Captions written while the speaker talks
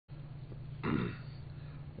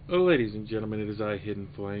Oh, ladies and gentlemen, it is I, Hidden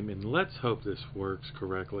Flame, and let's hope this works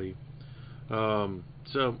correctly.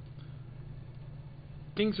 So,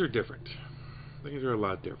 things are different. Things are a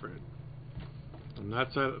lot different. I'm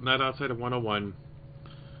not outside of 101.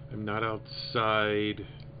 I'm not outside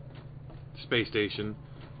Space Station.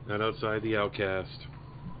 Not outside the Outcast.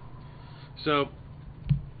 So,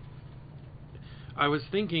 I was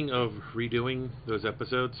thinking of redoing those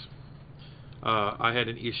episodes. I had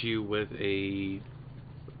an issue with a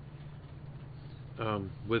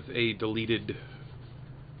deleted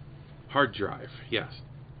hard drive. Yes,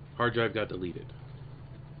 hard drive got deleted.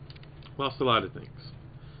 Lost a lot of things.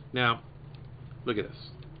 Now, look at this.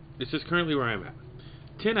 This is currently where I'm at.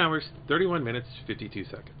 10 hours, 31 minutes, 52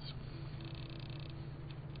 seconds.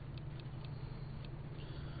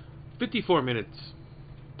 54 minutes,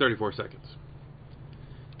 34 seconds.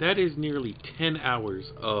 That is nearly 10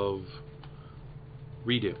 hours of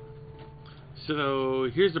redo. So,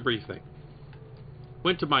 here's the brief thing.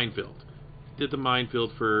 Went to Minefield. Did the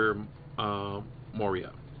Minefield for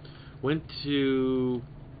Moria. Went to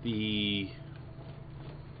the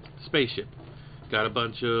spaceship. Got a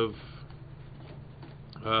bunch of...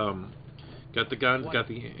 got the guns, got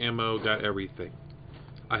the ammo, got everything.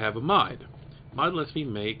 I have a mod. Mod lets me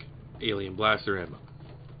make alien blaster ammo.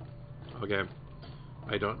 Okay.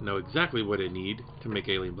 I don't know exactly what I need to make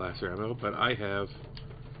alien blaster ammo, but I have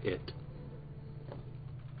it.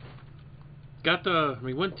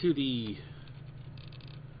 We went to the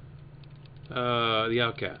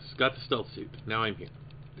Outcast. Got the stealth suit. Now I'm here.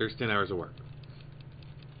 There's 10 hours of work.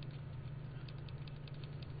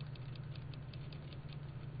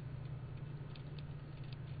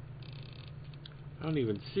 I don't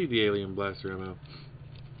even see the alien blaster ammo.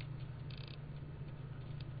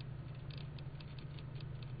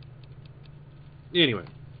 Anyway,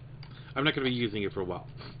 I'm not going to be using it for a while.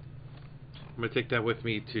 I'm going to take that with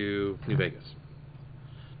me to New Vegas.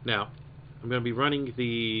 Now, I'm going to be running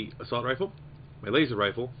the assault rifle, my laser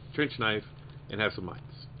rifle, trench knife, and have some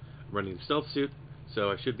mines. I'm running the stealth suit,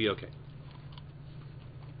 so I should be okay.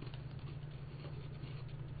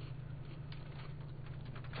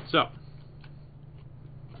 So,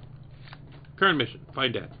 current mission,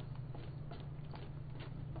 find Dad.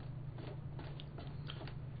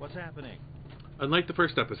 What's happening? Unlike the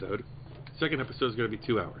first episode, the second episode is going to be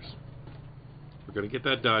 2 hours. We're going to get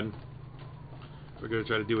that done. We're going to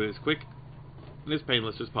try to do it as quick and as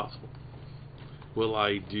painless as possible. Will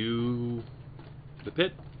I do the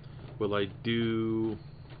pit? Will I do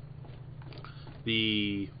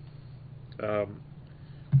the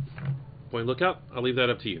point lookout? I'll leave that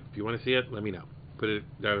up to you. If you want to see it, let me know. Put it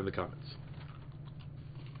down in the comments.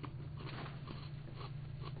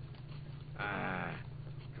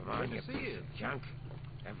 Come on, you piece of junk.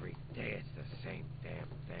 Every day it's the same damn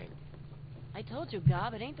thing. I told you,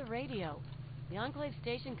 Gob, it ain't the radio. The Enclave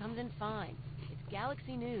station comes in fine. It's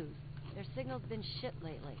Galaxy News. Their signal's been shit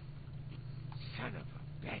lately. Son of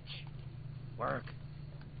a bitch. Work.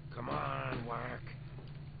 Come on, work.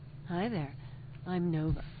 Hi there. I'm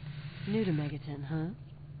Nova. New to Megaton, huh?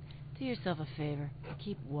 Do yourself a favor.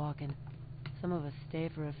 Keep walking. Some of us stay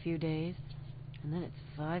for a few days, and then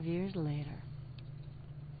it's 5 years later.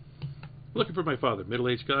 Looking for my father.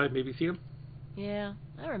 Middle-aged guy. Maybe see him? Yeah,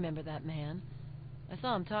 I remember that man. I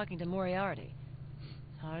saw him talking to Moriarty.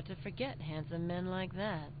 It's hard to forget handsome men like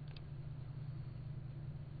that.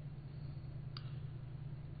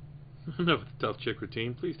 Enough with the tough chick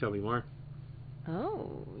routine. Please tell me more.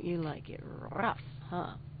 Oh, you like it rough,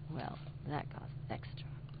 huh? Well, that costs extra.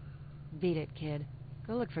 Beat it, kid.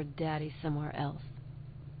 Go look for Daddy somewhere else.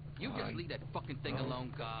 You just leave that fucking thing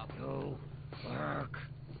alone, Gob. No. Work.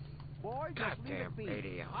 Boy, just leave Goddamn it be.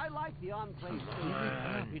 radio. I like the Enclave Easy station.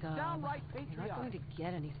 up, It's Gob. downright You're not going patriotic. to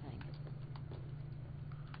get anything.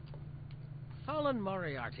 Colin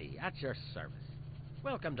Moriarty, at your service.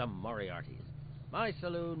 Welcome to Moriarty's. My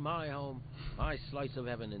saloon, my home, my slice of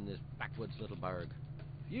heaven in this backwoods little burg.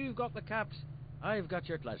 If you've got the caps, I've got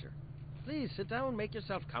your pleasure. Please sit down, make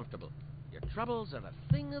yourself comfortable. Your troubles are a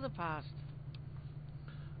thing of the past.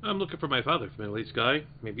 I'm looking for my father, middle-aged guy.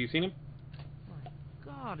 Maybe you've seen him? My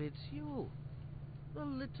God, it's you. The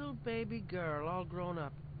little baby girl all grown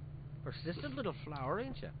up. Persistent little flower,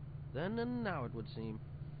 ain't you? Then and now, it would seem.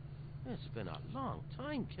 It's been a long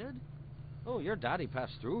time, kid. Oh, your daddy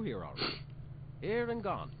passed through here already. Here and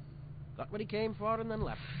gone. Got what he came for and then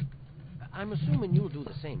left. I'm assuming you'll do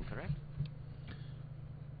the same, correct?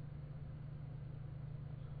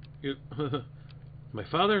 My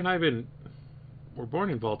father and I were born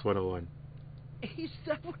in Vault 101. Is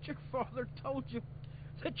that what your father told you?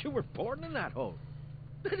 That you were born in that hole?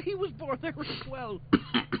 That he was born there as well?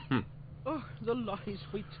 Oh, the lies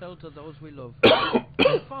we tell to those we love.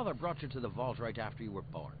 Your father brought you to the vault right after you were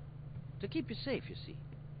born. To keep you safe, you see.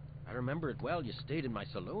 I remember it well, you stayed in my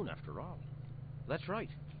saloon after all. That's right.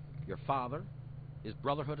 Your father, his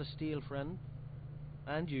Brotherhood of Steel friend,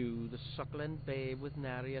 and you, the suckling babe with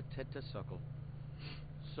nary a tit to suckle.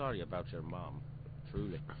 Sorry about your mom,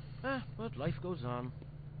 truly. But life goes on.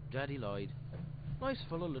 Daddy lied. Life's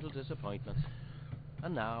full of little disappointments.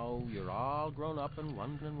 And now you're all grown up and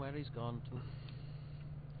wondering where he's gone to.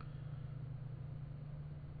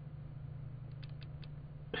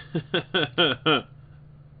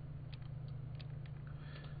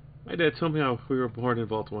 My dad told me how we were born in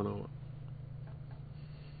Vault 101.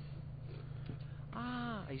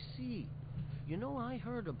 Ah, I see. You know, I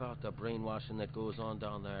heard about the brainwashing that goes on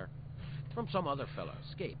down there. From some other fella,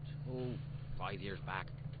 escaped. 5 years back.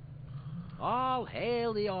 All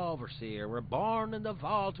hail the overseer. We're born in the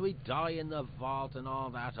vault, we die in the vault, and all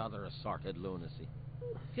that other assorted lunacy.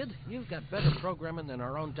 Kid, you've got better programming than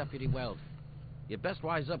our own Deputy Weld. You'd best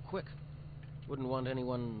wise up quick. Wouldn't want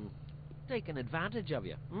anyone taking advantage of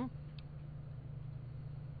you,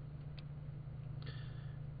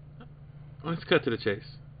 Let's cut to the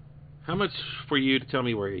chase. How much for you to tell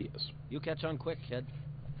me where he is? You catch on quick, kid.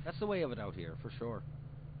 That's the way of it out here, for sure.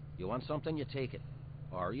 You want something, you take it.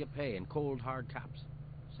 Or you pay in cold, hard caps.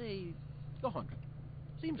 Say, $100.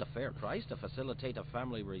 Seems a fair price to facilitate a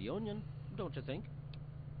family reunion, don't you think?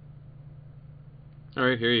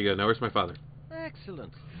 Alright, here you go. Now where's my father?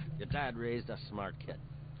 Excellent. Your dad raised a smart kid.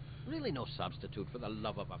 Really no substitute for the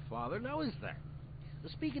love of a father, now is there?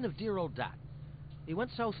 Speaking of dear old dad, he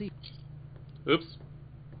went southeast. Oops.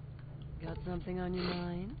 Got something on your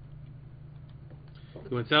mind?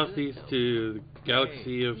 He went southeast to the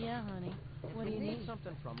galaxy of... Yeah, honey. What do you need?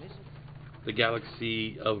 Something from me. The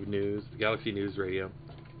galaxy of news. The Galaxy News Radio.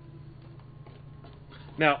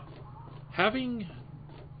 Now, having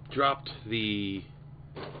dropped the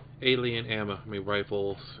alien ammo,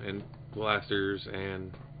 rifles and blasters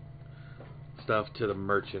and stuff to the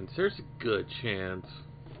merchants, there's a good chance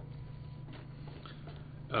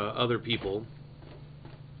other people,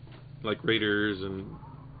 like raiders and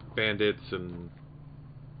bandits and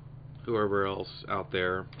whoever else out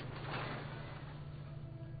there,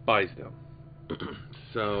 buys them.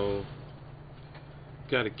 So,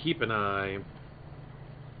 got to keep an eye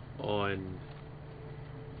on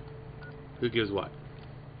who gives what.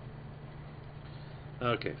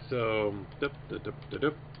 Okay, so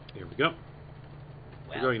here we go.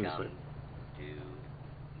 We're going this way.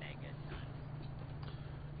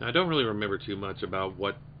 Now, I don't really remember too much about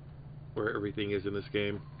where everything is in this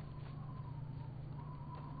game.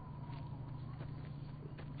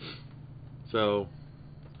 So,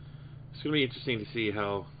 it's going to be interesting to see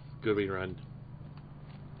how good we run.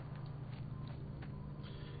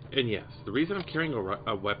 And yes, the reason I'm carrying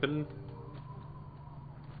a weapon...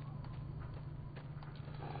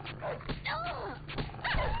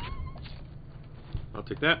 I'll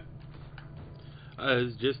take that.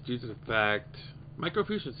 Is just due to the fact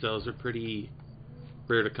microfusion cells are pretty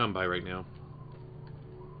rare to come by right now.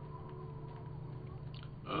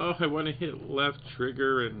 Oh, I want to hit left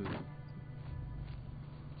trigger and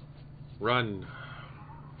run.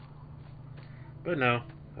 But no,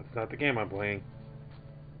 that's not the game I'm playing.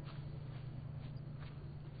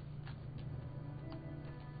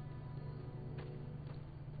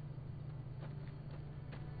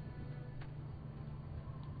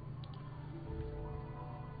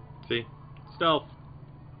 See? Stealth.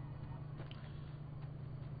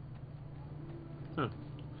 Huh.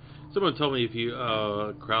 Someone told me if you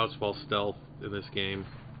crouch while stealth in this game,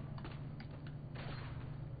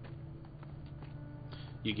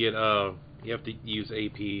 you get you have to use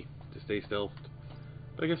AP to stay stealthed.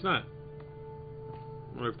 But I guess not.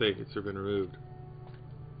 I wonder if they have been removed.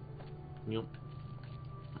 Yep.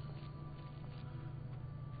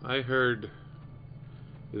 I heard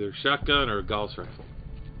either shotgun or a Gauss rifle.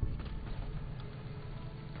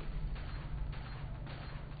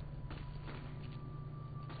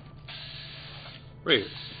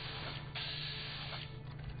 Raiders.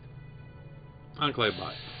 Enclave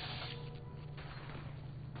bot.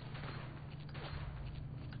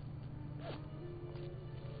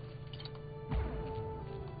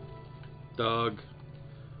 Dog.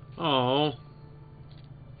 Oh.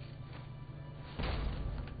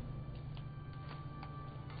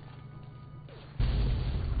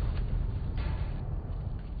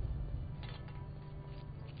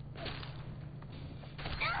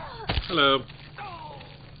 Hello.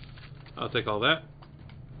 I'll take all that.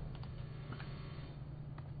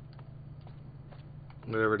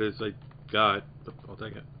 Whatever it is I got, I'll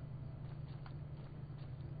take it.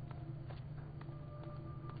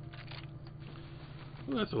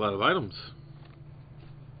 Ooh, that's a lot of items.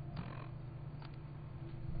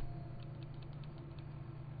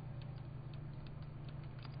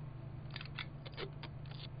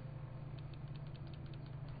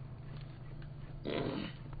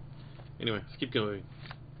 Anyway, let's keep going.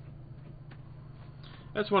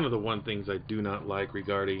 That's one of the things I do not like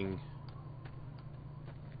regarding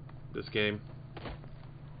this game,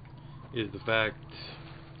 is the fact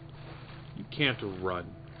you can't run.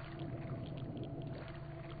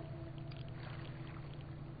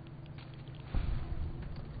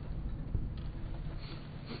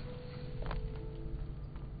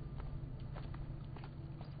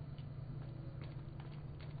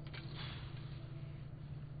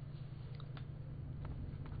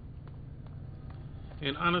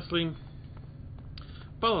 And honestly,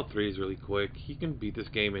 Fallout 3 is really quick. You can beat this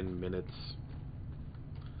game in minutes.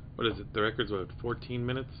 What is it? The record's what, 14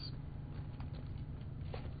 minutes?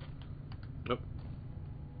 Nope.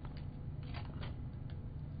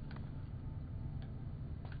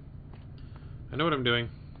 I know what I'm doing.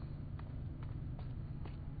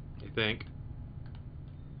 I think.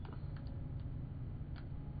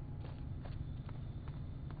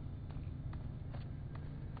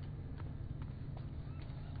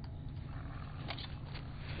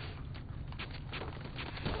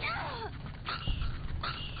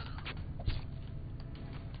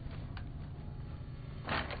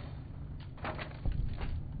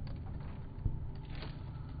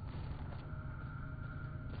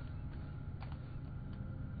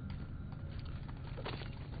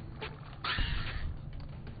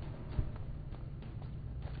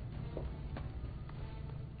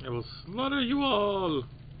 I will slaughter you all!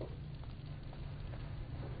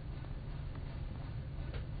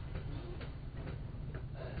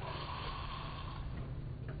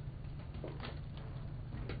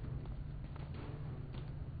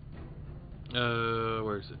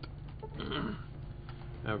 Where is it?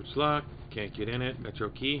 Average lock, can't get in it. Metro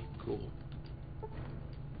key, cool.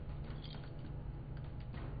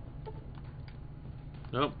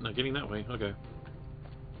 Nope, not getting that way, okay.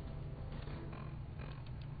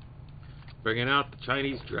 Bringing out the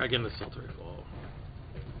Chinese Dragon Assault Rifle.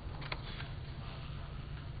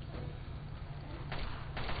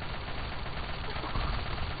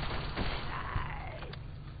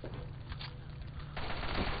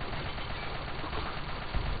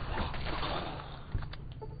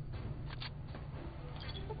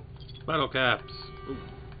 Battle caps. Ooh.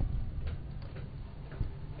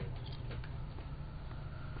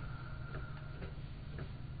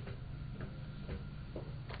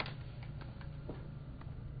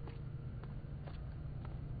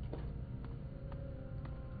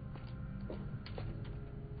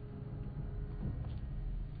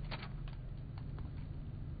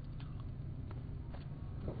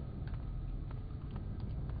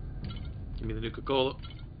 Give me the Nuka-Cola.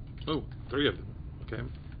 Oh, 3 of them. Okay.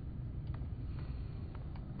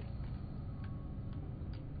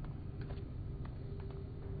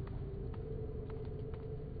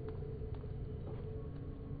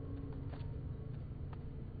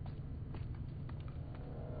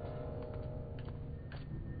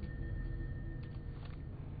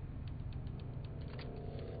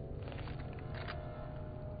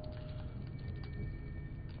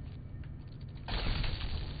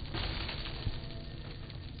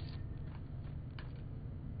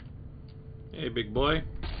 Hey, big boy.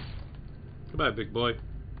 Goodbye, big boy.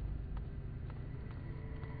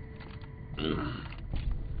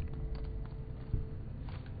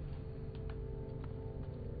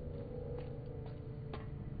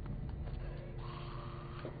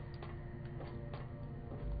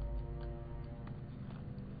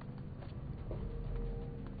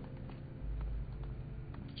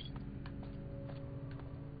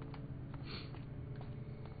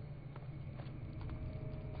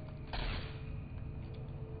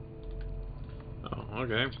 Oh,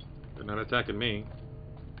 okay. They're not attacking me.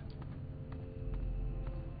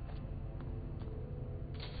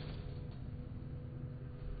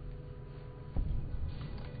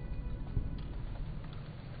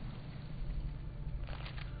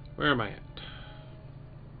 Where am I at?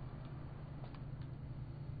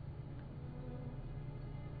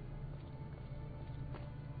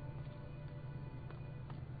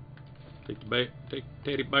 Take the bait. Take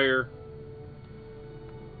teddy bear.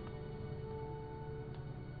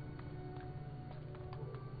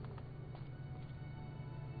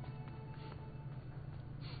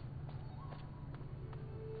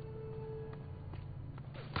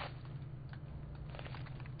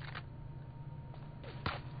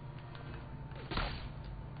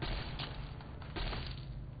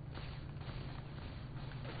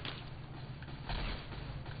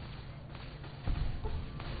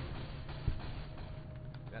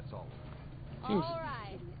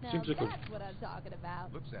 Seems like that's what I'm talking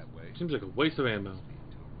about. Looks that way. seems like a waste of ammo.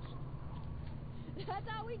 That's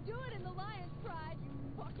how we do it in the Lion's Pride, you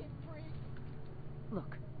fucking freak.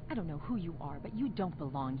 Look, I don't know who you are, but you don't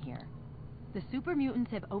belong here. The super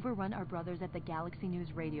mutants have overrun our brothers at the Galaxy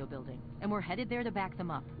News radio building, and we're headed there to back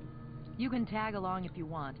them up. You can tag along if you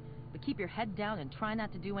want, but keep your head down and try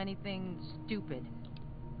not to do anything stupid.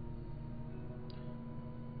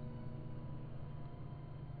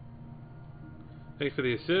 Thanks for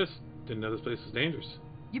the assist. Didn't know this place was dangerous.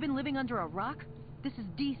 You've been living under a rock? This is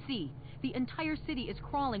DC. The entire city is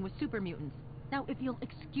crawling with super mutants. Now, if you'll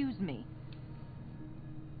excuse me.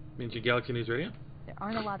 Means your Galaxy News Radio? There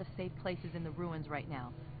aren't a lot of safe places in the ruins right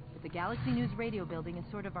now, but the Galaxy News radio building is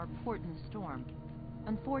sort of our port in the storm.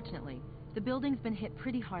 Unfortunately, the building's been hit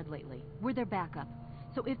pretty hard lately. We're their backup.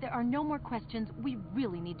 So if there are no more questions, we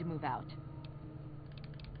really need to move out.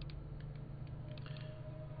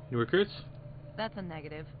 New recruits? That's a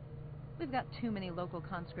negative. We've got too many local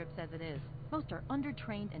conscripts as it is. Most are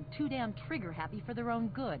undertrained and too damn trigger-happy for their own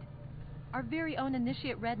good. Our very own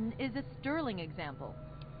initiate Redden is a sterling example.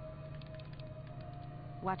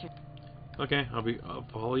 Watch it. Okay, I'll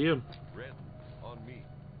follow you. Red, on me.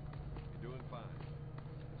 You're doing fine.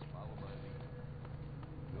 Just follow my lead.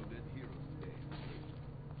 No dead heroes today.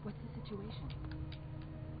 What's the situation?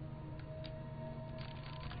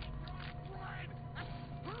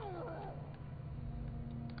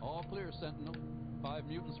 All clear, Sentinel. 5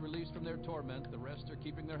 mutants released from their torment. The rest are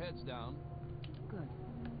keeping their heads down. Good.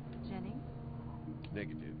 Jennings?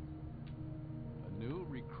 Negative. A new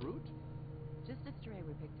recruit? Just a stray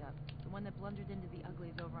we picked up. The one that blundered into the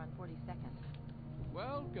uglies over on 42nd.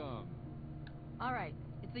 Welcome. All right,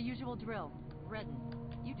 it's the usual drill. Redden,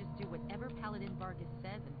 you just do whatever Paladin Vargas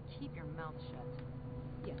says and keep your mouth shut.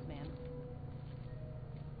 Yes, ma'am.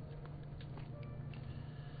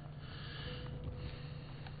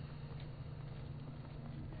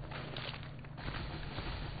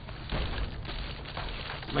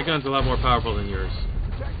 My gun's a lot more powerful than yours.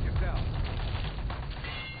 Protect yourself.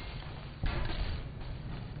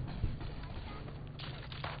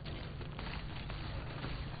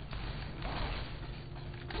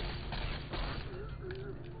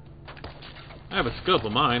 I have a scope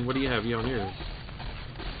of mine. What do you have on yours?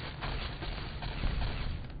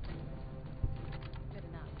 Good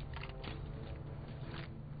enough.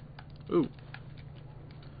 Ooh.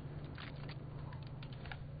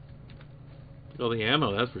 All the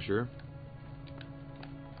ammo, that's for sure.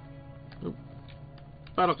 Ooh.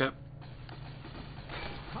 Bottle cap.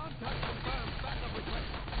 Contact confirmed. Backup request.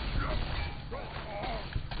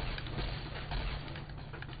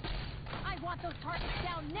 I want those targets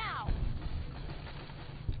down now!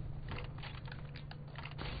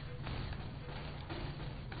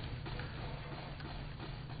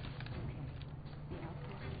 The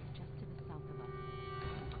outpost is just to the south of us.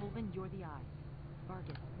 Colvin, you're the eye.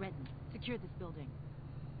 Vargas, Redden, secure this building.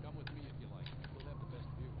 Come with me if you like. We'll have the best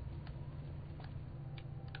view.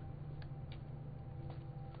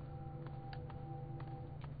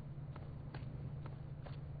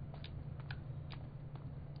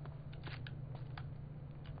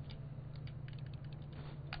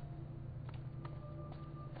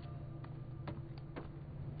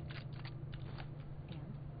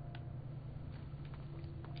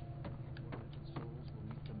 Souls will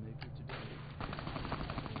meet the Maker today.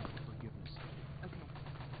 Forgiveness. Okay,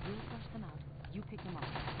 we'll flush them out. You pick them up.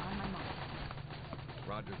 On my mark.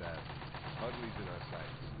 Roger that. Uglies in our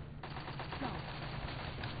sights. Go.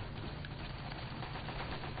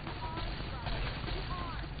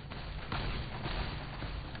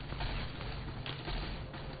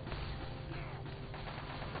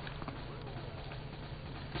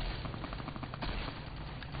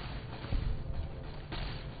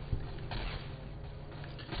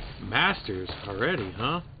 Masters already,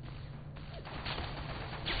 huh?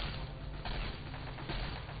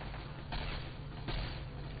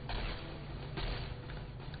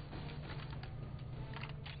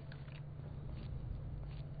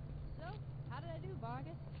 So, how did I do,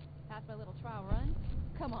 Vargas? Passed my little trial run?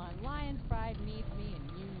 Come on, Lion's Pride needs me and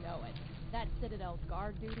you know it. That Citadel's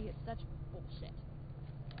guard duty is such bullshit.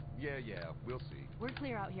 Yeah, we'll see. We're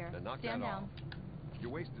clear out here. Now knock Stand that down. off.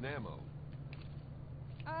 You're wasting ammo.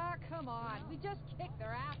 Ah, come on. We just kicked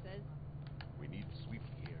their asses. We need to sweep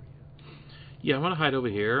the area. Yeah, I'm gonna hide over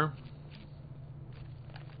here.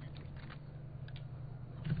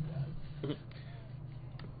 Once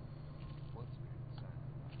we're inside.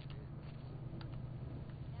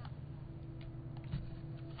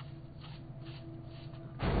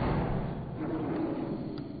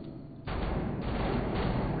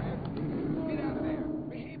 Red, get out of there!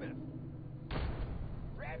 Behemoth!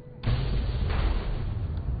 Red!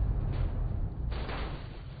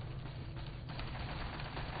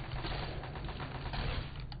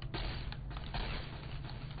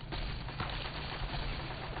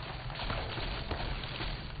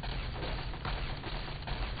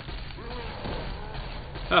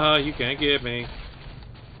 Haha, you can't get me.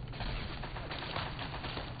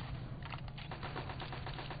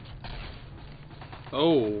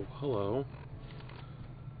 Oh, hello.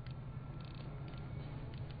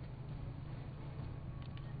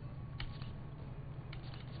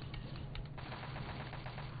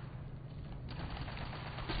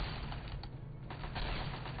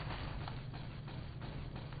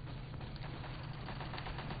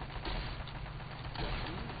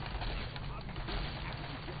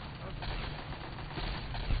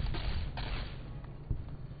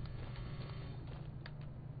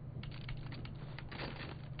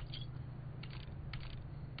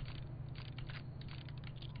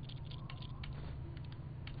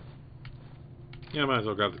 Yeah, I might as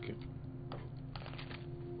well grab the key.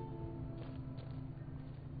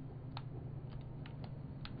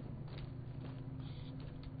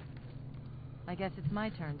 I guess it's my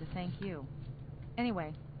turn to thank you.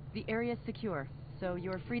 Anyway, the area's secure, so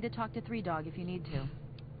you're free to talk to Three Dog if you need to.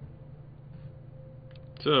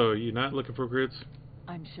 So, you not looking for grids?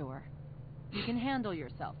 I'm sure. You can handle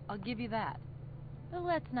yourself, I'll give you that. But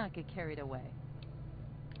let's not get carried away.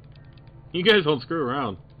 You guys don't screw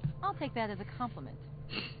around. I'll take that as a compliment.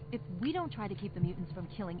 If we don't try to keep the mutants from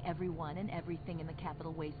killing everyone and everything in the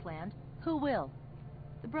capital wasteland, who will?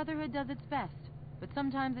 The Brotherhood does its best, but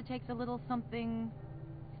sometimes it takes a little something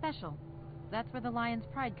special. That's where the Lion's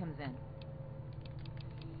pride comes in.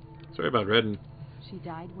 Sorry about Redden. She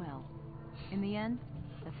died well. In the end,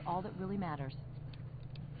 that's all that really matters.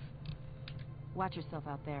 Watch yourself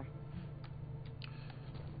out there.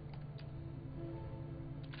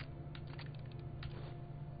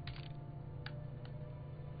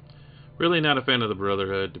 Really not a fan of the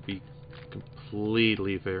Brotherhood, to be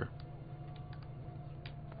completely fair.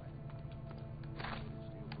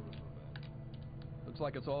 Looks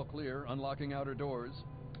like it's all clear. Unlocking outer doors.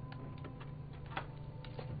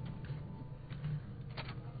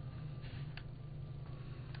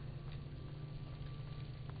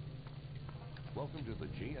 Welcome to the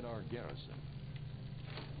GNR Garrison.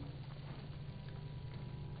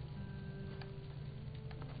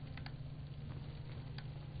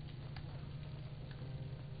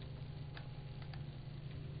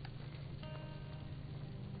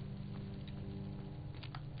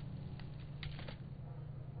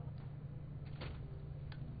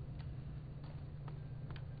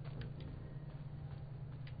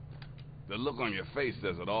 The look on your face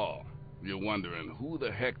says it all. You're wondering who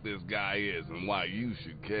the heck this guy is and why you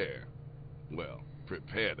should care. Well,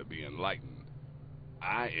 prepare to be enlightened.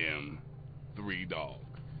 I am Three Dog,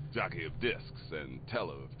 jockey of discs and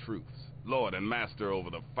teller of truths, lord and master over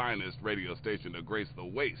the finest radio station to grace the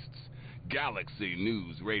wastes, Galaxy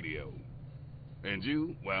News Radio. And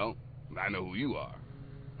you, well, I know who you are.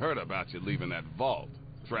 Heard about you leaving that vault,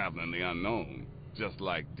 traveling the unknown, just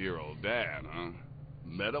like dear old Dad, huh?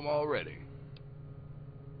 Met him already.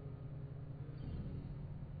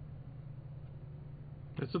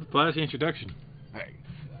 That's a flashy introduction. Hey,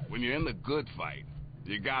 when you're in the good fight,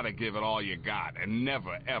 you gotta give it all you got and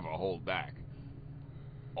never ever hold back.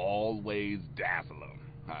 Always dazzle them,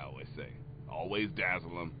 I always say. Always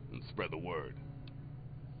dazzle them and spread the word.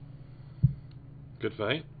 Good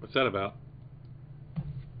fight? What's that about?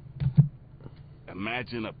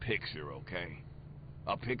 Imagine a picture, okay?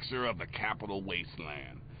 A picture of the capital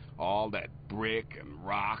wasteland. All that brick and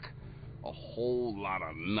rock. A whole lot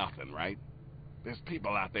of nothing, right? There's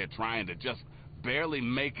people out there trying to just barely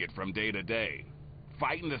make it from day to day.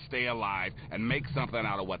 Fighting to stay alive and make something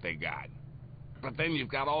out of what they got. But then you've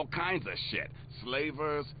got all kinds of shit.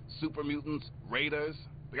 Slavers, super mutants, raiders.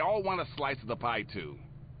 They all want a slice of the pie too.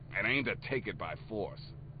 And aim to take it by force.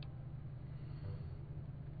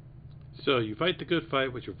 So, you fight the good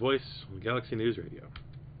fight with your voice on Galaxy News Radio.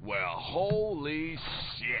 Well, holy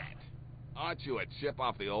shit. Aren't you a chip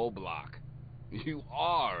off the old block? You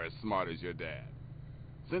are as smart as your dad.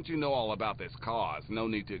 Since you know all about this cause, no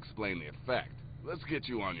need to explain the effect. Let's get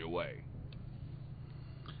you on your way.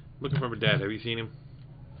 Looking for my dad. Have you seen him?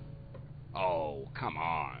 Oh, come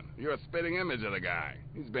on. You're a spitting image of the guy.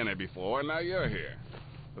 He's been here before, and now you're here.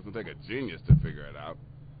 Doesn't take a genius to figure it out.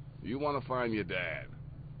 You want to find your dad.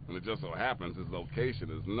 And it just so happens his location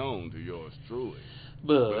is known to yours truly.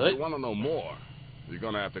 But if you want to know more, you're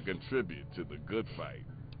going to have to contribute to the good fight.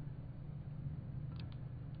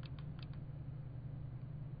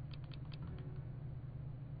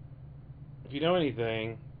 if you know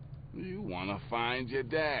anything... You want to find your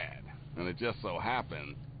dad. And it just so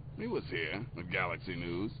happened he was here at Galaxy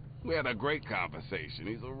News. We had a great conversation.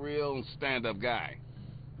 He's a real stand-up guy.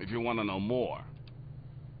 If you want to know more.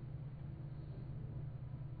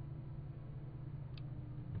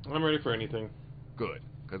 I'm ready for anything. Good.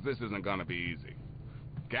 because this isn't gonna be easy.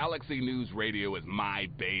 Galaxy News Radio is my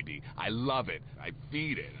baby. I love it. I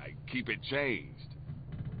feed it. I keep it changed.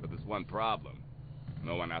 But there's one problem.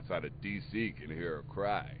 No one outside of DC can hear her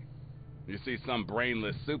cry. You see, some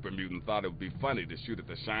brainless super mutant thought it would be funny to shoot at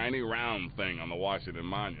the shiny round thing on the Washington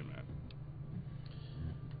Monument.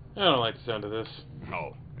 I don't like the sound of this.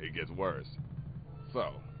 Oh, it gets worse.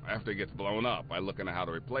 So, after it gets blown up, I look into how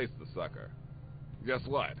to replace the sucker. Guess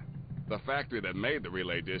what? The factory that made the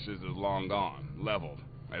relay dishes is long gone, leveled.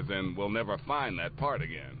 As in, we'll never find that part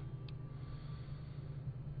again.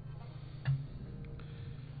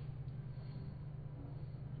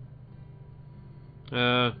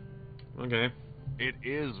 Okay. It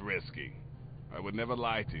is risky. I would never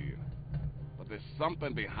lie to you. But there's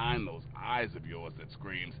something behind those eyes of yours that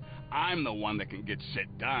screams, I'm the one that can get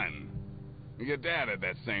shit done. Your dad had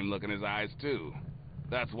that same look in his eyes, too.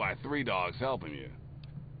 That's why Three Dog's helping you.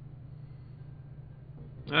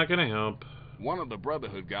 How can I help? One of the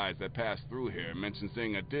Brotherhood guys that passed through here mentioned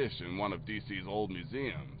seeing a dish in one of DC's old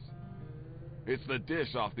museums. It's the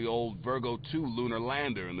dish off the old Virgo 2 lunar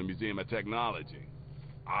lander in the Museum of Technology.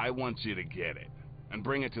 I want you to get it, and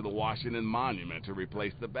bring it to the Washington Monument to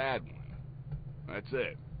replace the bad one. That's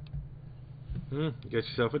it. Get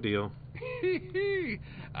yourself a deal.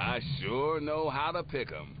 I sure know how to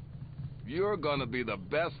pick 'em. You're gonna be the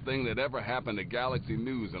best thing that ever happened to Galaxy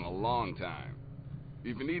News in a long time.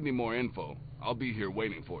 If you need any more info, I'll be here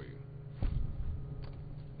waiting for you.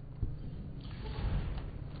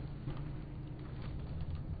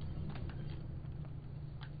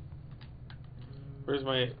 Where's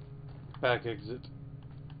my back exit?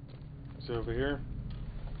 Is it over here?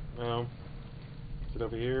 No. Is it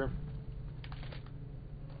over here?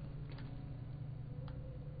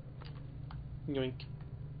 Yoink.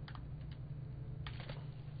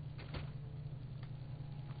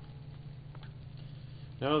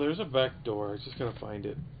 No, there's a back door. I was just gonna find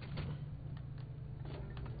it.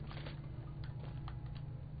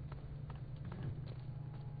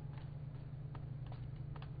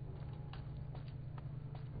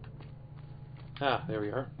 Ah, there we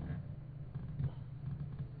are.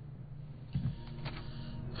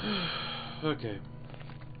 Okay.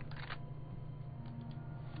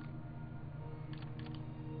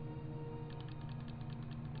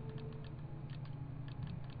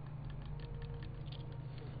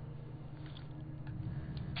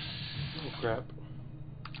 Oh, crap.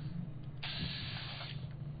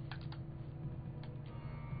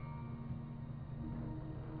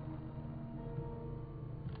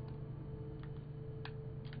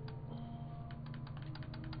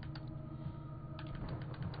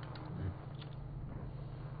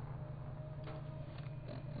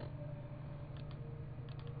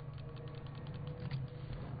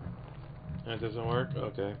 That doesn't work?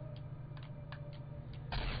 Okay.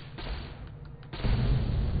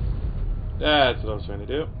 That's what I was trying to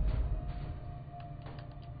do.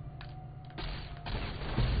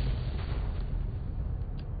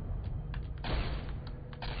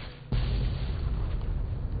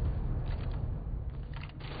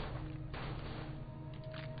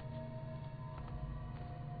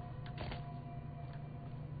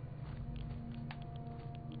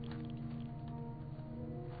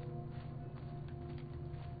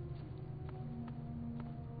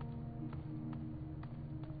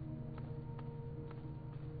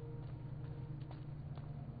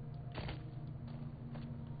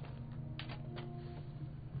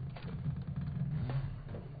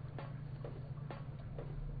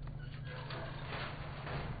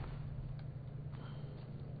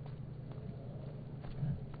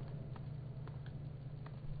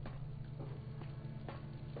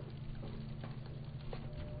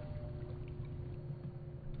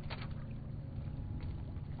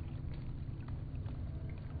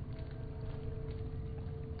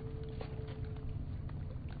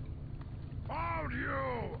 Found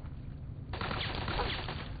you!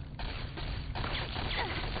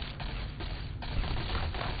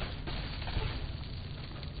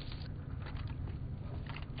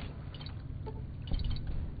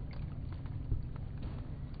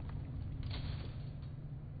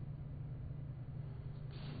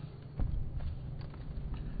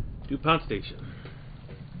 DuPont Station.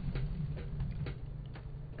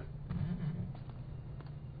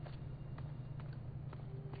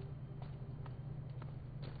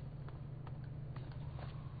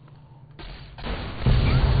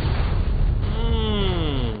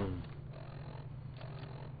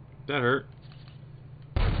 That hurt.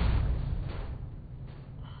 I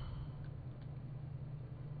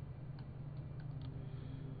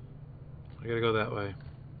gotta go that way.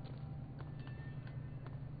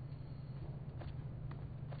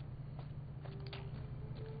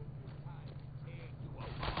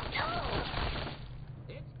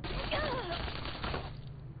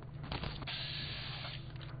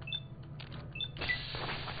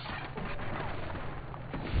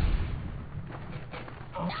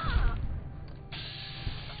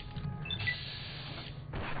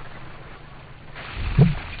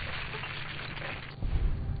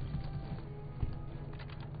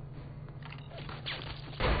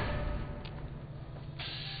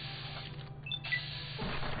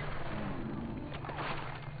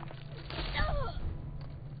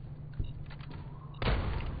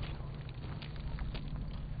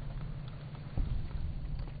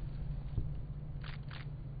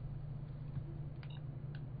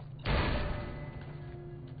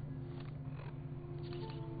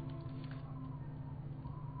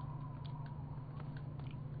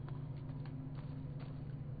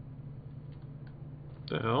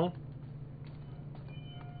 The hell?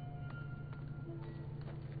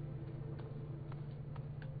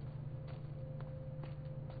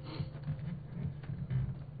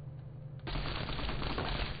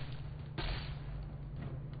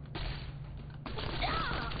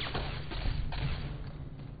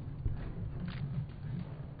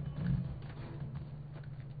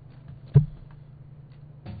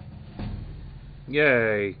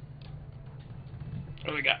 Yay. What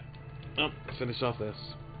do we got? Oh, let's finish off this.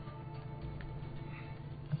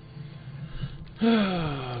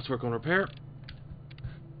 Let's work on repair.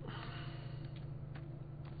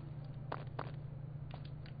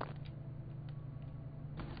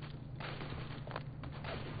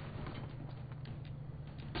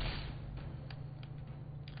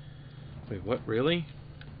 Wait, what? Really?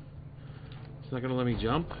 It's not gonna let me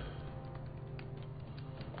jump?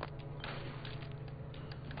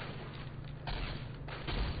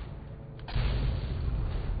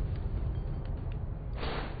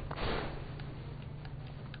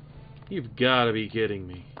 You've got to be kidding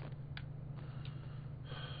me.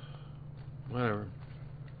 Whatever.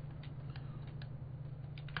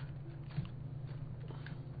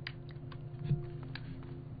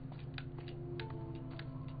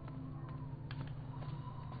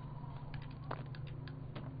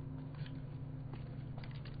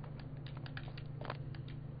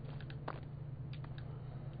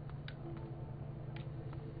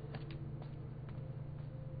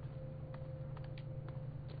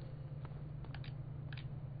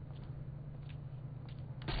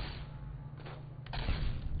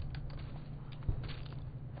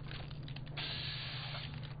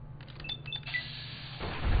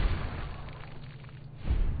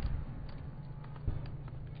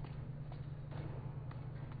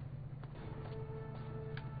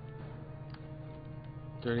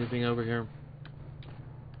 Is there anything over here?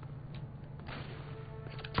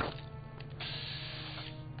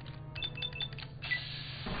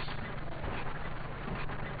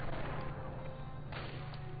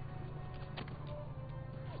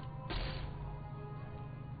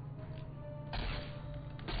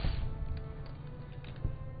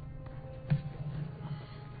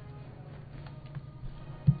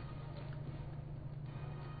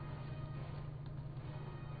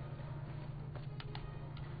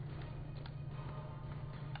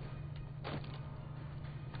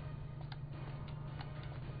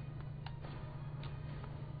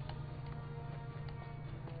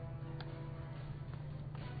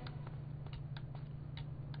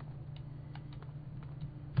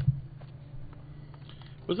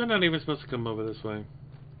 Was I not even supposed to come over this way?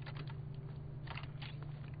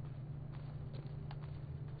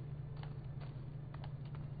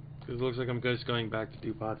 Because it looks like I'm just going back to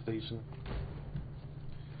DuPont Station.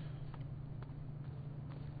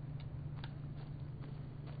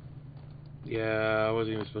 Yeah, I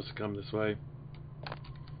wasn't even supposed to come this way.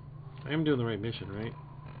 I am doing the right mission, right?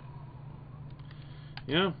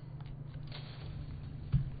 Yeah.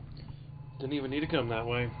 Didn't even need to come that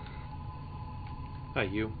way. Hi,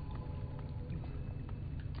 you.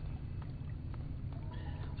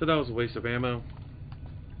 So that was a waste of ammo.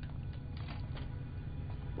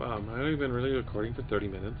 Wow, I've only been really recording for 30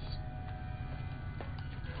 minutes.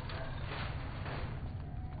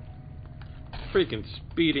 Freaking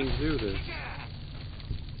speeding through this.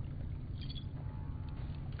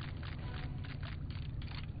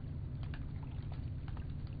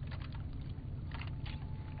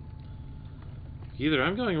 Either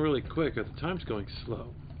I'm going really quick or the time's going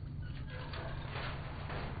slow.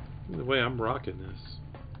 Either way, I'm rocking this.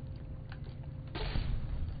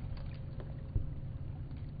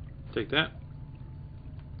 Take that.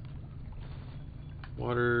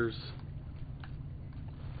 Waters.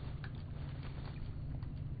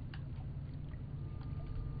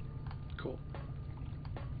 Cool.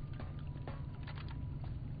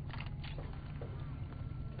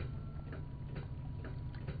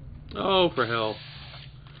 Oh, for hell.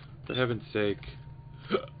 For heaven's sake.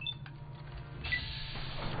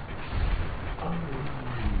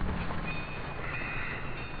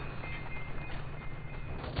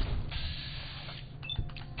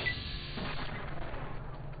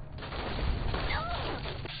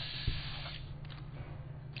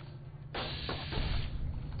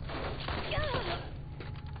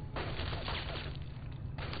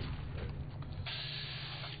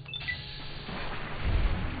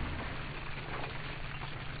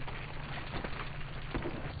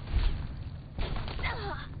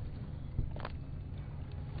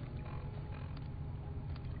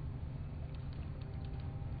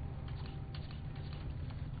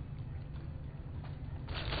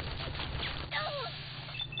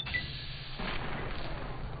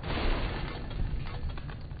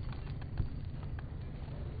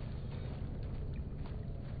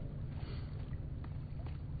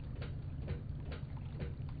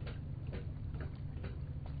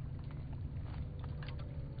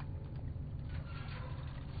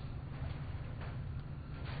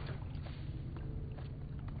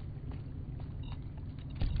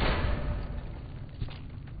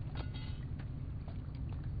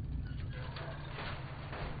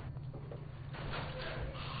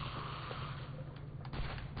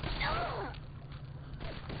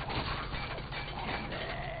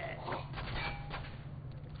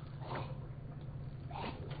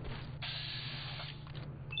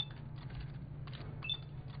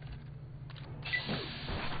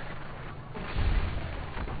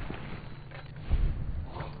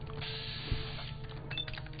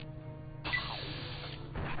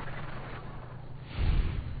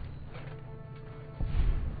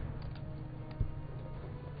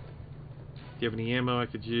 you have any ammo I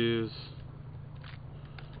could use?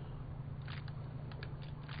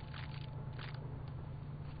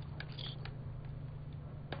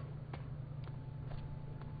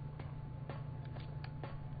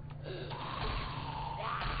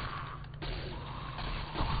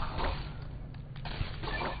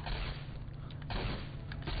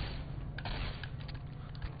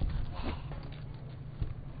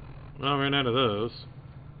 Well, I ran out of those.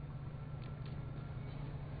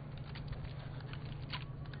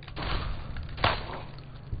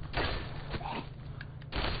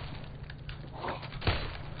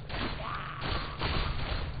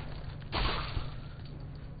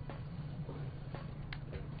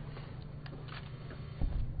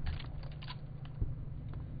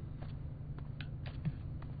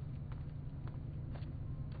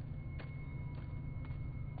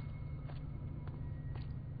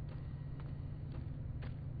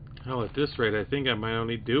 Hell, at this rate, I think I might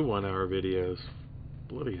only do 1 hour videos.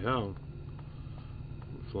 Bloody hell.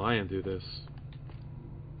 I'm flying through this.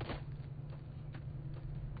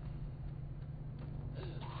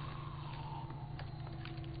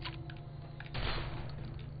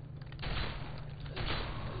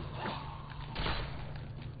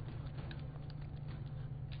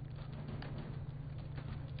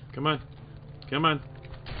 Come on. Come on.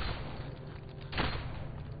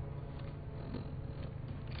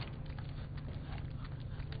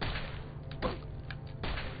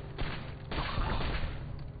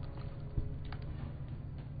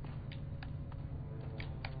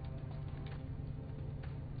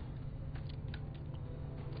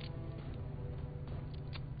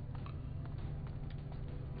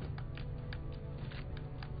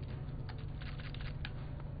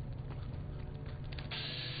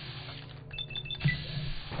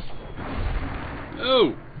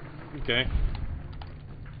 Oh! Okay.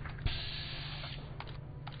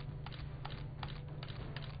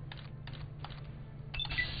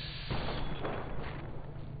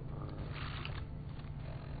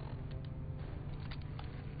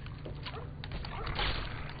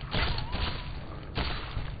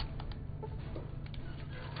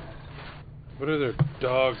 What are their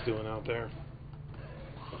dogs doing out there?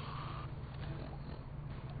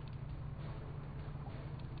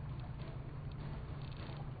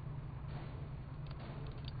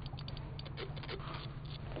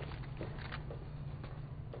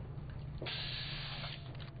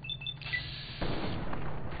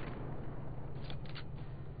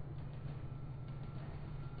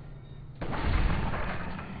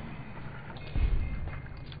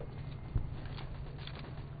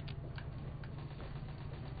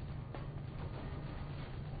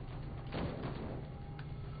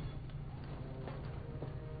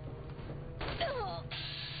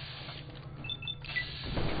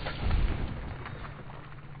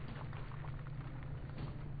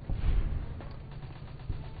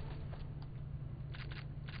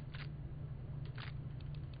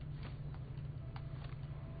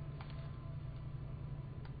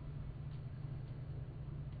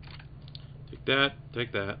 Take that,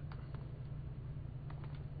 take that.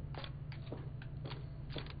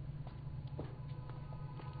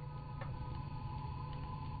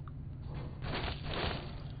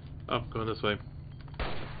 Oh, going this way.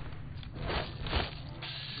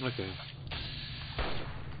 Okay.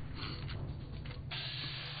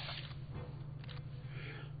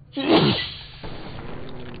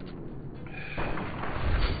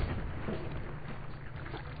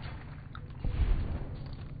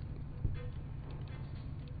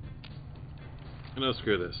 No,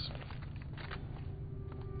 screw this.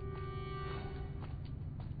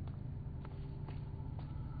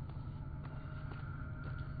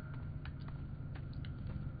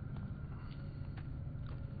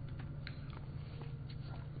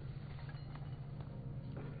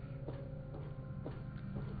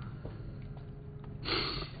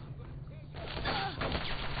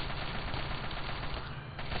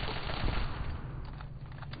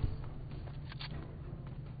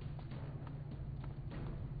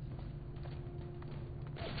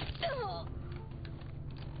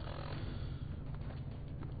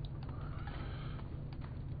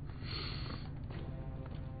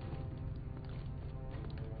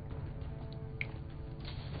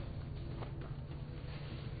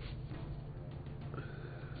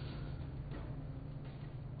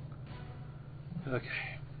 Okay.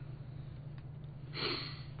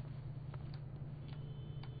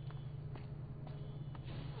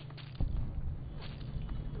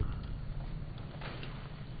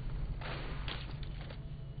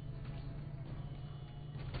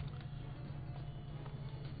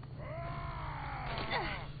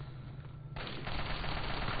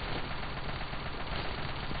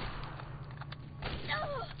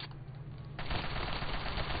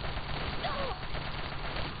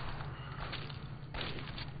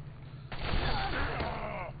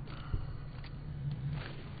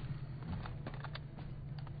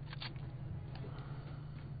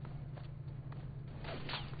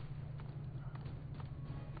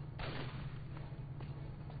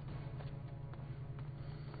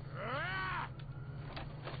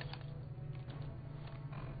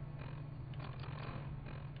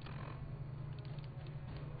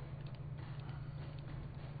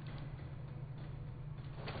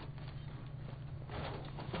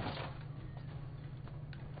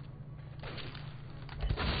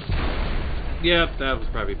 Yep, that was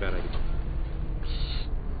probably a bad idea.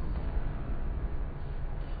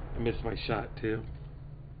 I missed my shot, too.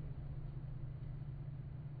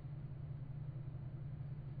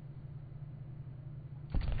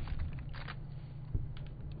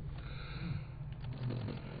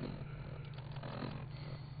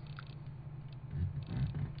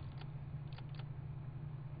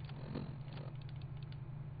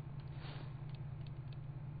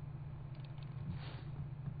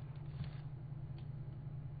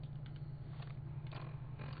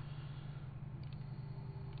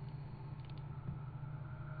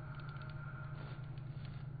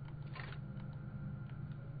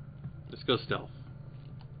 Let's go stealth.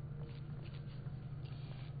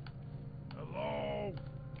 Hello?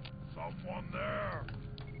 Someone there?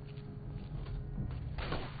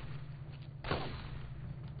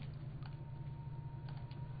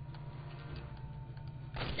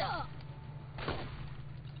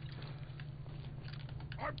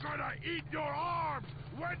 I'm gonna eat your arms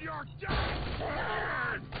when you're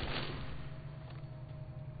dead!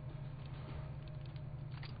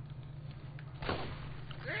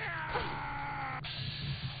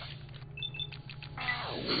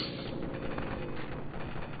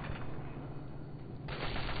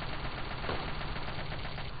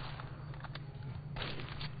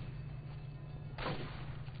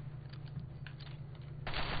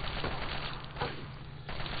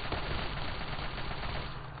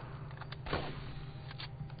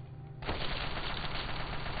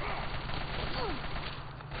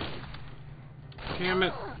 Damn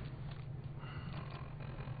it.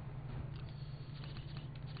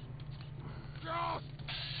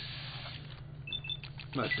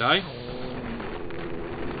 Not die.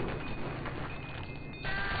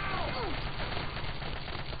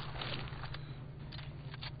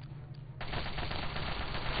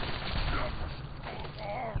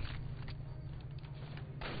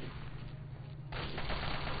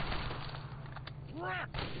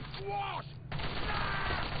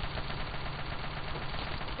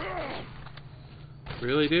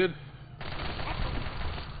 Really, dude?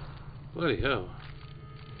 Bloody hell.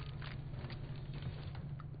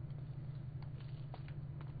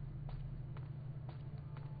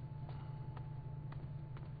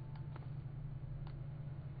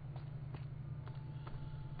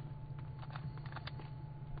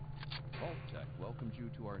 Vault-Tec welcomes you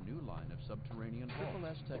to our new line of subterranean Triple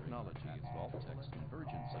S technology. Vault-Tec's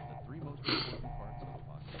convergence of the three most important parts of the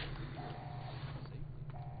body. Safety.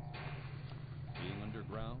 Being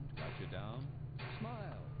underground got you down?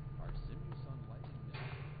 Smile. Our Simusun lighting mixer.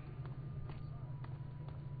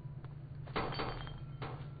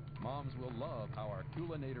 Moms will love how our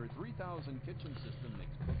Culinator 3000 kitchen system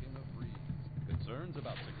makes cooking a breeze. Concerns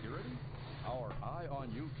about security? Our Eye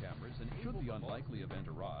on You cameras, and should the unlikely event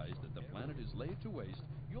arise that the planet is laid to waste,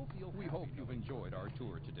 you'll feel. We hope you've enjoyed our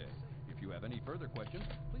tour today. If you have any further questions,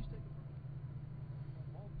 please take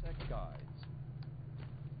a Vault-Tec Guides.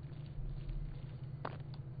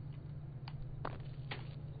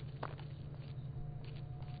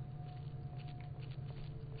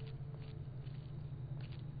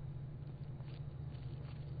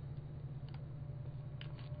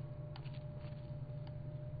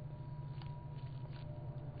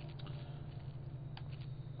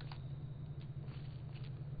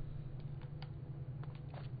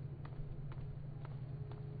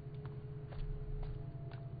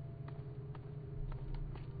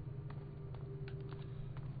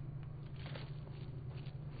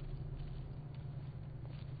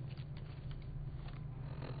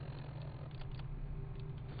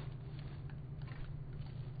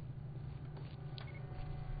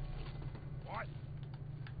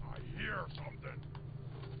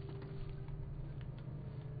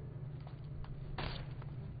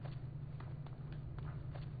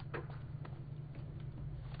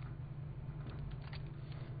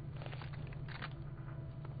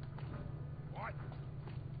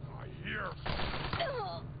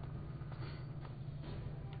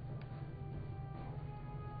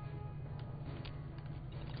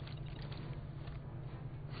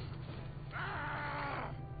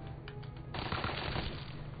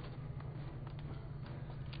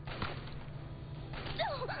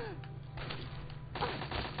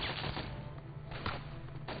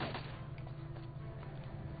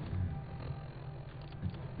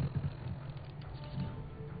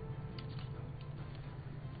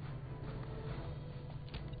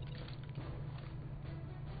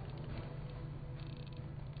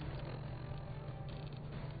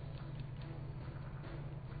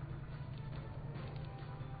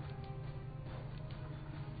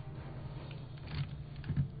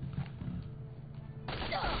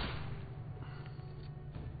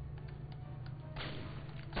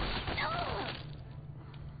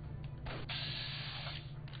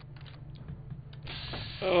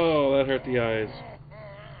 that hurt the eyes.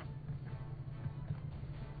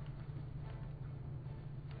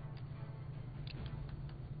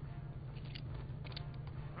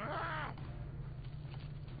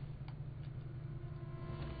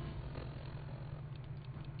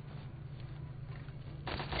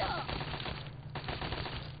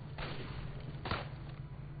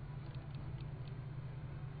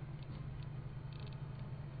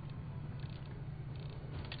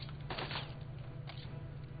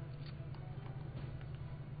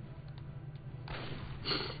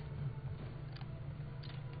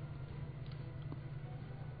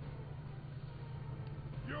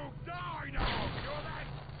 You die now! You're that...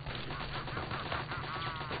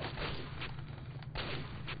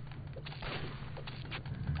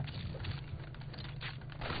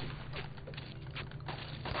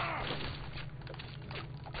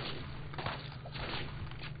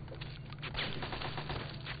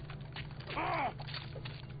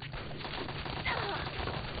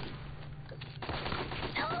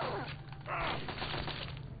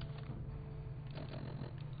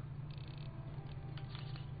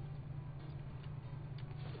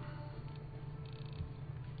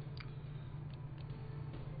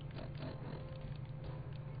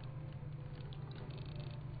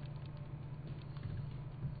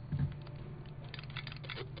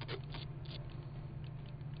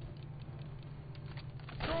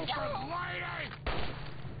 Stupid lady!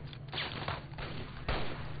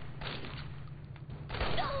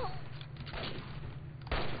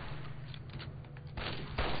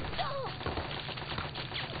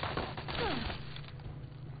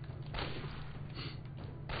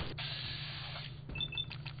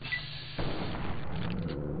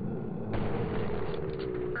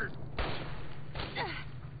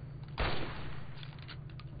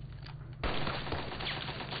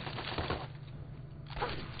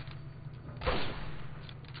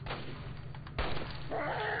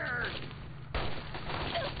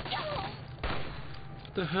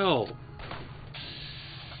 What the hell?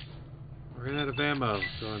 I ran out of ammo,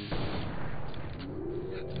 so I'm...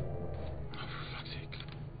 Oh, for fuck's sake.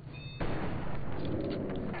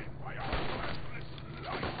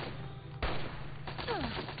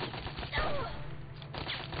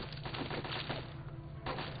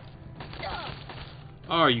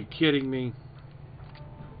 Oh, are you kidding me?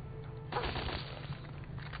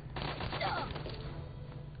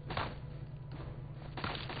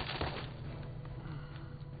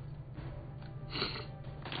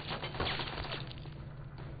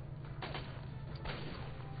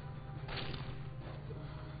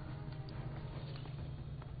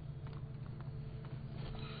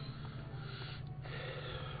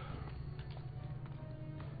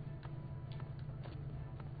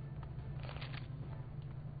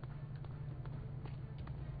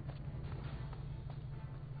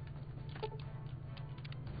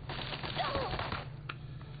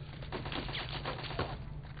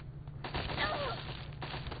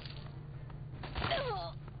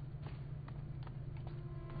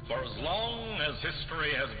 For as long as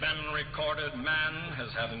history has been recorded, man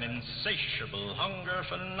has had an insatiable hunger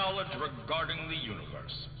for knowledge regarding the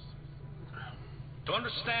universe. To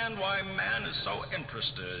understand why man is so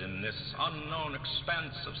interested in this unknown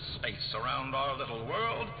expanse of space around our little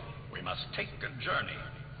world, we must take a journey.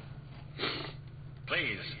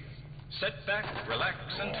 Please, sit back, relax,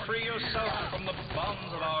 and free yourself from the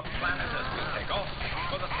bonds of our planet as we take off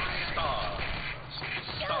for the stars.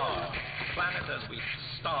 Star. Planet as we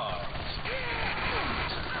stars.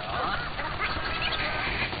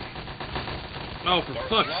 Oh, for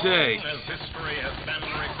fuck's sake. As history has been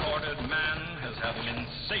recorded, man has had an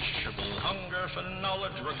insatiable hunger for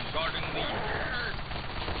knowledge regarding the universe.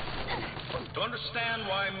 To understand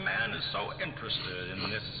why man is so interested in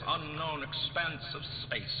this unknown expanse of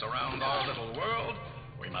space around our little world,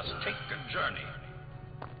 we must take a journey.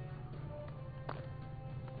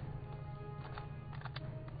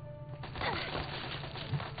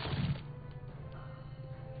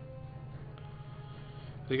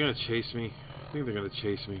 They're gonna chase me. I think they're gonna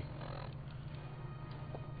chase me.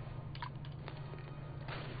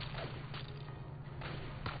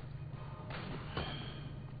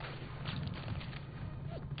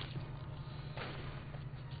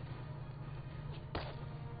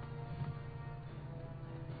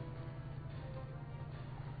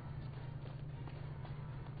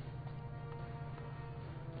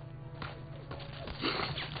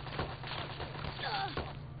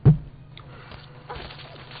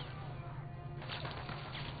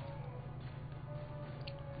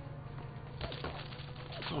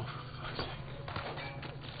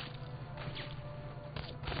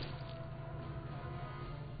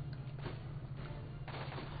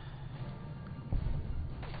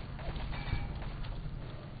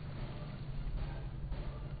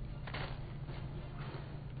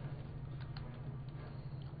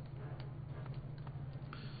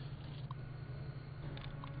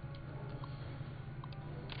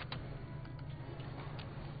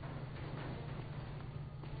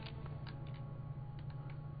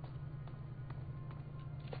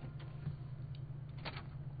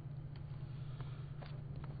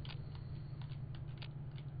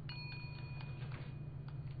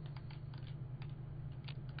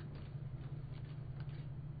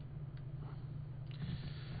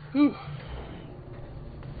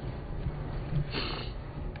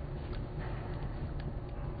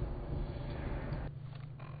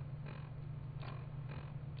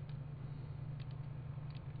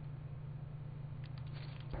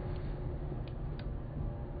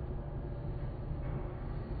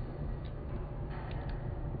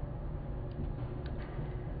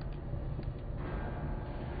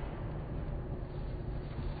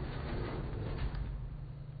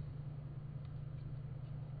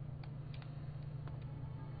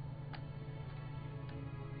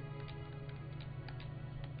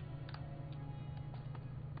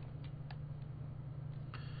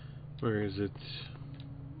 Where is it?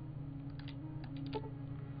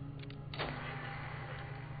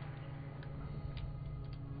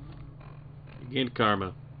 You gained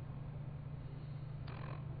karma.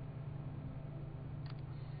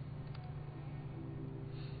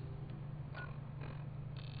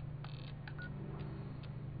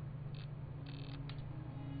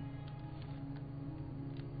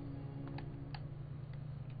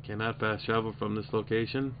 Cannot fast travel from this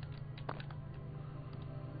location.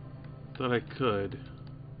 Thought I could.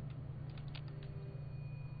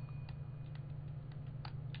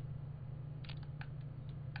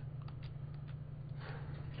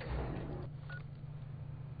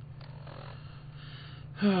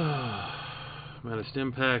 Amount of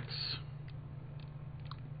stim packs.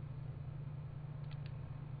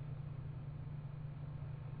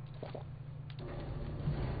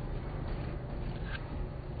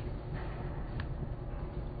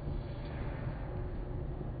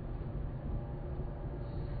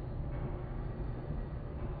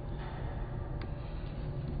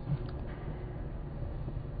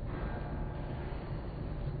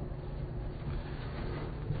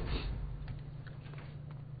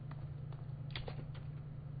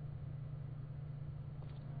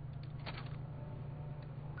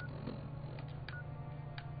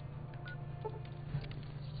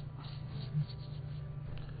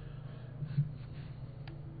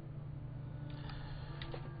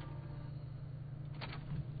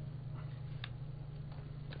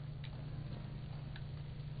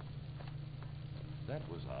 That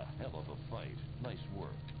was a hell of a fight. Nice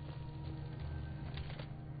work.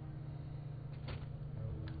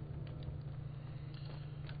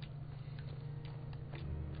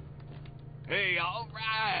 Hey, all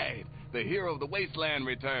right! The hero of the Wasteland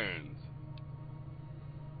returns.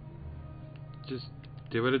 Just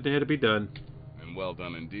did what it had to be done. And well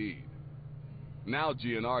done indeed. Now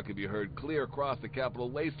GNR can be heard clear across the capital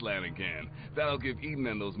Wasteland again. That'll give Eden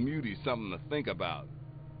and those muties something to think about.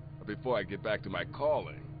 But before I get back to my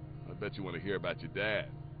calling, I bet you want to hear about your dad.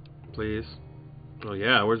 Please. Oh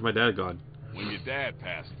yeah, where's my dad gone? When your dad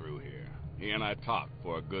passed through here, he and I talked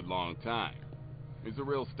for a good long time. He's a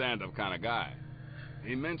real stand-up kind of guy.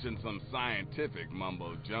 He mentioned some scientific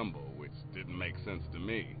mumbo-jumbo, which didn't make sense to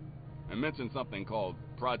me, and mentioned something called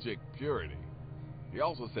Project Purity. He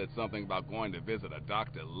also said something about going to visit a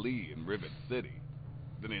Dr. Lee in Rivet City.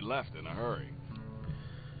 Then he left in a hurry.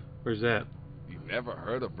 Where's that? You never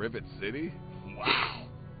heard of Rivet City? Wow.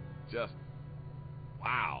 Just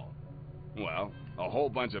wow. Well, a whole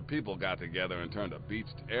bunch of people got together and turned a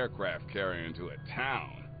beached aircraft carrier into a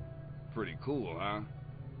town. Pretty cool, huh?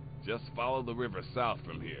 Just follow the river south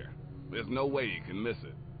from here. There's no way you can miss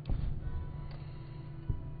it.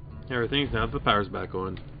 Everything's now that the power's back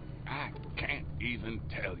on. I can't even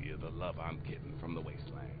tell you the love I'm getting from the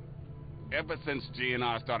Wasteland. Ever since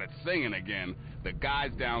GNR started singing again, the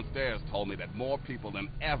guys downstairs told me that more people than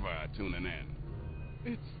ever are tuning in.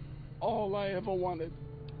 It's all I ever wanted.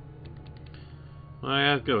 Well,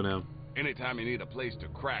 I gotta go now. Anytime you need a place to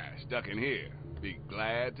crash, duck in here. Be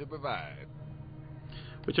glad to provide.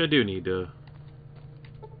 Which I do need to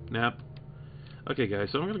nap. Okay, guys,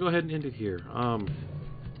 so I'm gonna go ahead and end it here. I'm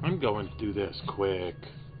going to do this quick.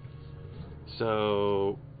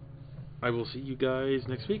 So I will see you guys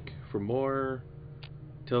next week for more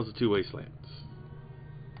Tales of Two Wastelands.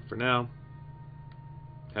 For now,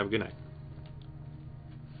 have a good night.